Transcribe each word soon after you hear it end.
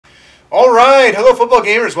Alright, hello football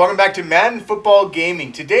gamers, welcome back to Madden Football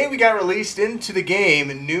Gaming. Today we got released into the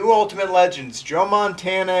game new Ultimate Legends. Joe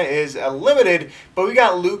Montana is a limited, but we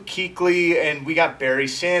got Luke Kuechly and we got Barry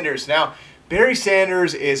Sabders. Now, Barry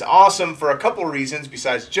Sabders is awesome for a couple reasons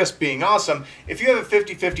besides just being awesome. If you have a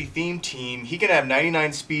 50-50 theme team, he can have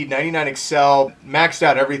 99 speed, 99 excel, maxed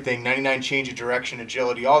out everything, 99 change of direction,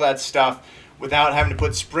 agility, all that stuff without having to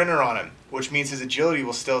put sprinter on him, which means his agility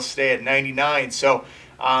will still stay at 99. So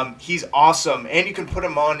he's awesome, and you can put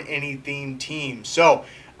him on any theme team. So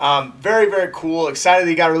very, very cool. Excited that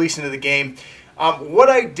he got released into the game. What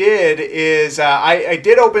I did is I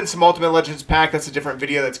did open some Ultimate Legends pack. That's a different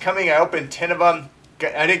video that's coming. I opened 10 of them.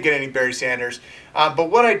 I didn't get any Barry Sabders.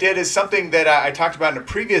 But what I did is something that I talked about in a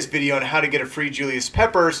previous video on how to get a free Julius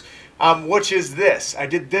Peppers, which is this. I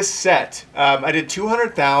did this set. I did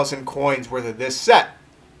 200,000 coins worth of this set.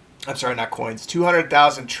 I'm sorry, not coins,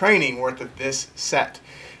 200,000 training worth of this set.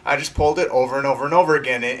 I just pulled it over and over and over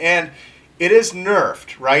again, and it is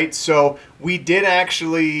nerfed, right? So we did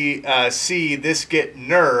actually see this get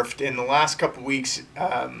nerfed in the last couple weeks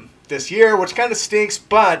this year, which kind of stinks,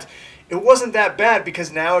 but it wasn't that bad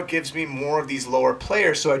because now it gives me more of these lower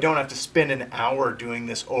players, so I don't have to spend an hour doing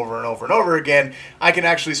this over and over and over again. I can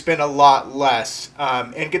actually spend a lot less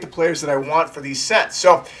and get the players that I want for these sets.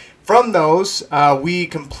 So from those, we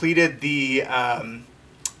completed the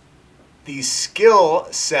skill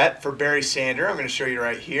set for Barry Sabders. I'm going to show you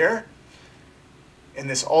right here. In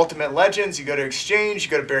this Ultimate Legends, you go to Exchange,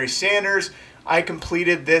 you go to Barry Sabders. I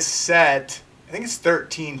completed this set, I think it's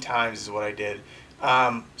 13 times is what I did.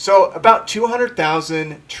 So about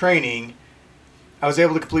 200,000 training, I was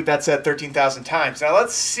able to complete that set 13,000 times. Now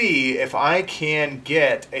let's see if I can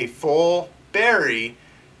get a full Barry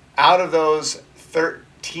out of those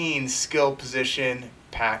 13 skill position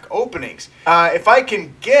pack openings. If I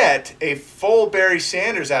can get a full Barry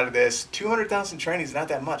Sabders out of this, 200,000 training is not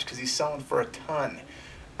that much because he's selling for a ton.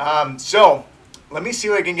 So let me see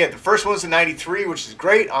what I can get. The first one's a 93, which is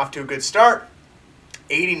great. Off to a good start.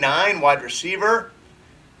 89 wide receiver.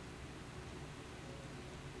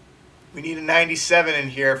 We need a 97 in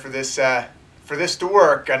here for this to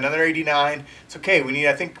work. Another 89. It's okay. We need,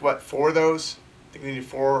 I think, what, 4 of those? I think we need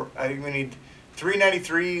 4. I think we need 3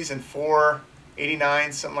 93s and 4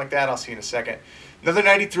 89s, something like that. I'll see in a second. Another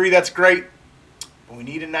 93, that's great. But we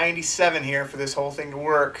need a 97 here for this whole thing to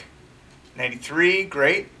work. 93,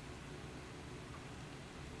 great.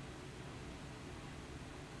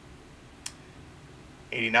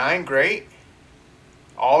 '89, great.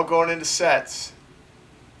 All going into sets.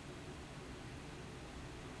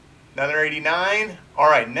 Another 89. All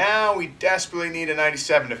right, now we desperately need a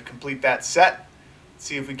 97 to complete that set. Let's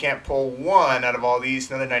see if we can't pull one out of all these.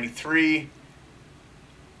 Another 93.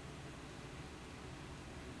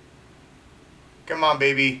 Come on,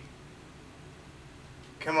 baby.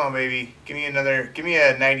 Come on, baby. Give me a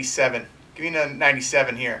 97. Give me a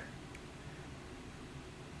 97 here.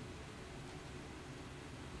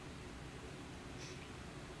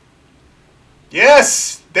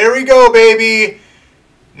 Yes! There we go, baby.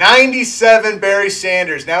 97 Barry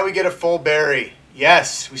Sabders. Now we get a full Barry.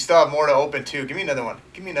 Yes, we still have more to open too. Give me another one.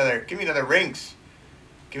 Give me another rings.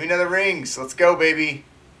 Give me another rings. Let's go, baby.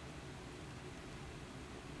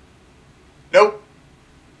 Nope.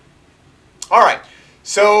 All right.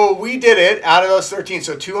 So we did it out of those 13.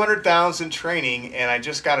 So 200,000 training, and I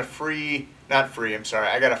just got a free, not free, I'm sorry.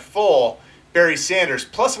 I got a full Barry Sabders.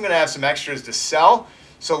 Plus I'm going to have some extras to sell.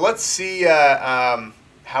 So let's see how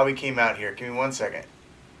we came out here. Give me 1 second.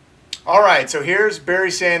 All right. So here's Barry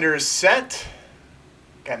Sabders set.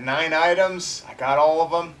 Got 9 items. I got all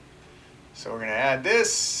of them. So we're going to add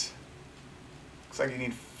this. Looks like you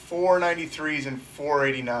need 4 93s and 4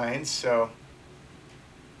 89s. So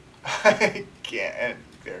I can't.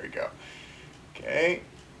 There we go. Okay.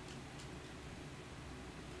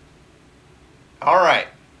 All right.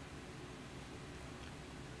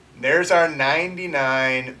 There's our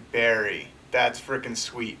 99 Barry. That's freaking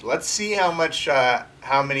sweet. Let's see how much,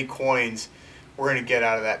 how many coins we're going to get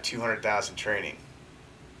out of that 200,000 training.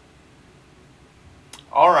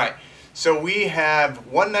 All right. So we have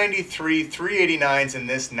 193, 389s in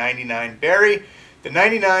this 99 Barry. The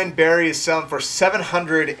 99 Barry is selling for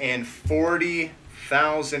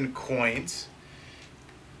 740,000 coins.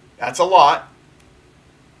 That's a lot.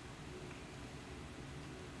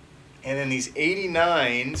 And then these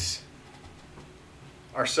 89s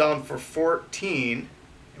are selling for 14,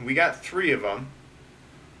 and we got 3 of them.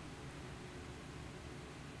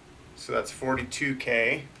 So that's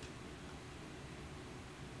 42K.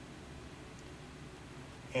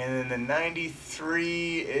 And then the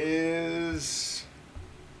 93 is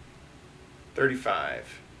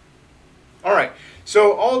 35. All right.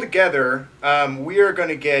 So altogether, we are going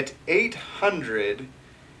to get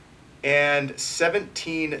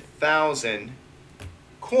 817,000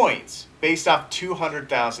 coins based off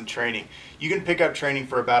 200,000 training. You can pick up training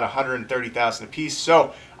for about 130,000 a piece.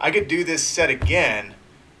 So I could do this set again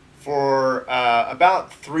for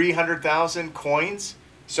about 300,000 coins.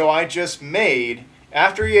 So I just made,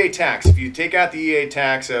 after EA tax, if you take out the EA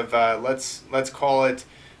tax of let's call it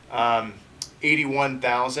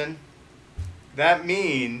 81,000, that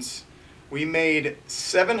means we made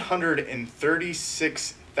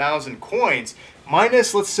 736,000 coins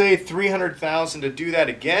minus, let's say, 300,000 to do that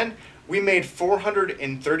again. We made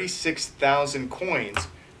 436,000 coins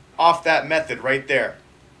off that method right there.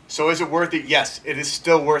 So is it worth it? Yes, it is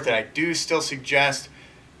still worth it. I do still suggest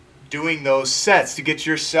doing those sets to get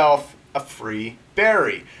yourself a free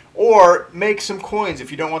Barry. Or make some coins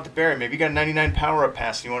if you don't want the Barry. Maybe you got a 99 power-up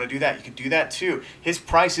pass and you want to do that. You can do that too. His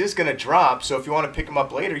price is going to drop, so if you want to pick him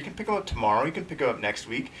up later, you can pick him up tomorrow. You can pick him up next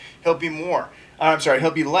week. He'll be more.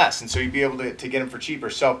 He'll be less, and so you'll be able to get him for cheaper.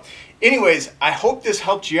 So anyways, I hope this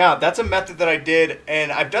helped you out. That's a method that I did,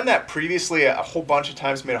 and I've done that previously a whole bunch of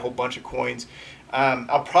times, made a whole bunch of coins.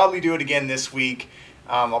 I'll probably do it again this week.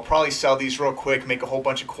 I'll probably sell these real quick, make a whole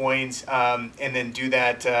bunch of coins, and then do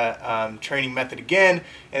that training method again,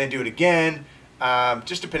 and then do it again,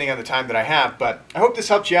 just depending on the time that I have. But I hope this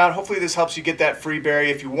helped you out. Hopefully this helps you get that free Barry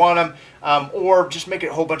if you want them, or just make it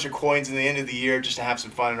a whole bunch of coins in the end of the year just to have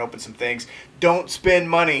some fun and open some things. Don't spend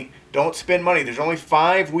money. Don't spend money. There's only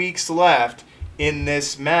 5 weeks left in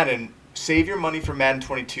this Madden. Save your money for Madden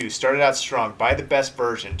 22. Start it out strong. Buy the best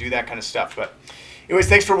version. Do that kind of stuff. But anyways,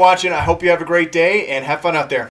 thanks for watching. I hope you have a great day and have fun out there.